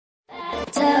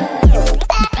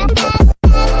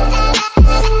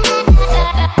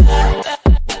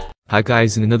Hi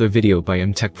guys, in another video by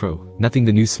MTech Pro, nothing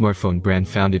the new smartphone brand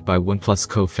founded by OnePlus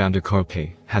co-founder Carl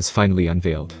Pei has finally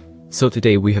unveiled. So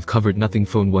today we have covered Nothing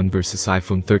Phone 1 versus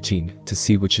iPhone 13 to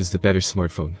see which is the better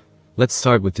smartphone. Let's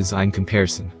start with design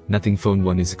comparison. Nothing Phone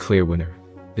 1 is a clear winner.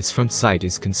 Its front side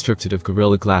is constructed of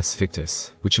Gorilla Glass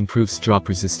Victus, which improves drop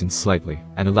resistance slightly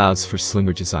and allows for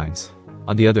slimmer designs.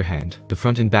 On the other hand, the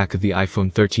front and back of the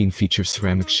iPhone 13 feature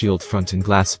ceramic shield front and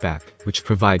glass back, which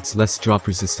provides less drop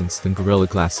resistance than Gorilla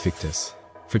Glass Victus.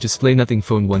 For display, Nothing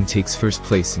Phone 1 takes first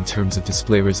place in terms of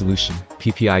display resolution,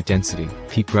 PPI density,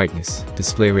 peak brightness,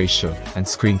 display ratio, and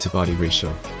screen-to-body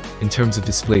ratio. In terms of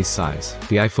display size,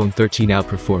 the iPhone 13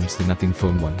 outperforms the Nothing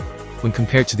Phone 1. When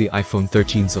compared to the iPhone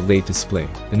 13's OLED display,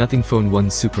 the Nothing Phone 1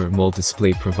 Super AMOLED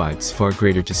display provides far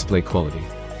greater display quality.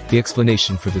 The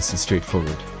explanation for this is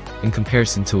straightforward. In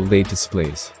comparison to OLED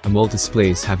displays, AMOLED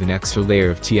displays have an extra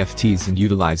layer of TFTs and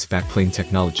utilize backplane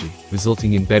technology,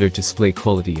 resulting in better display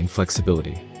quality and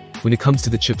flexibility. When it comes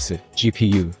to the chipset,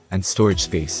 GPU, and storage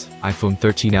space, iPhone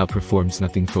 13 outperforms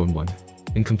Nothing Phone 1.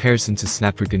 In comparison to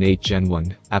Snapdragon 8 Gen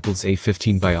 1, Apple's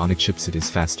A15 Bionic chipset is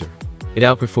faster. It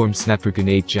outperforms Snapdragon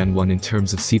 8 Gen 1 in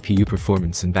terms of CPU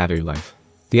performance and battery life.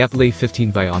 The Apple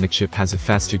A15 Bionic chip has a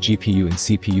faster GPU and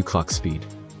CPU clock speed.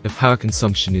 If power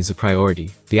consumption is a priority,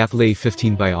 the Apple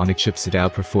A15 Bionic chipset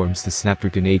outperforms the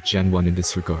Snapdragon 8 Gen 1 in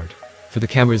this regard. For the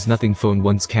cameras, Nothing Phone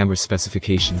 1's camera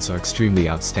specifications are extremely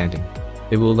outstanding.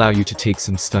 It will allow you to take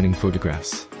some stunning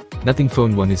photographs. Nothing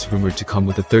Phone 1 is rumored to come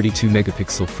with a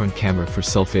 32-megapixel front camera for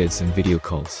selfies and video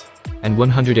calls, and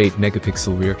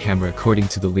 108-megapixel rear camera according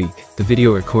to the leak. The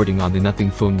video recording on the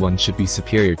Nothing Phone 1 should be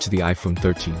superior to the iPhone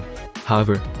 13.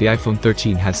 However, the iPhone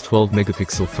 13 has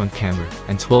 12-megapixel front camera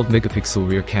and 12-megapixel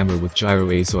rear camera with gyro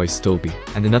AZOIS Dolby,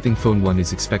 and the Nothing Phone 1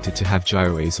 is expected to have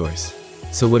gyro AZOIS.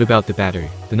 So what about the battery?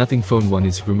 The Nothing Phone 1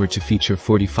 is rumored to feature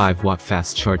 45-watt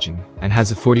fast charging, and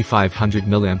has a 4500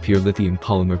 mAh lithium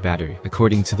polymer battery,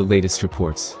 according to the latest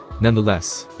reports.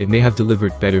 Nonetheless, it may have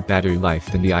delivered better battery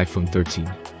life than the iPhone 13.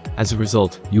 As a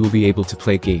result, you will be able to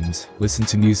play games, listen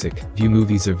to music, view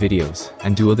movies or videos,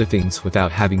 and do other things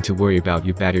without having to worry about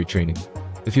your battery draining.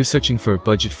 If you're searching for a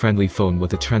budget-friendly phone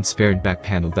with a transparent back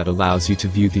panel that allows you to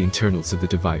view the internals of the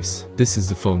device, this is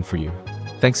the phone for you.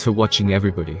 Thanks for watching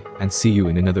everybody, and see you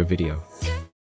in another video.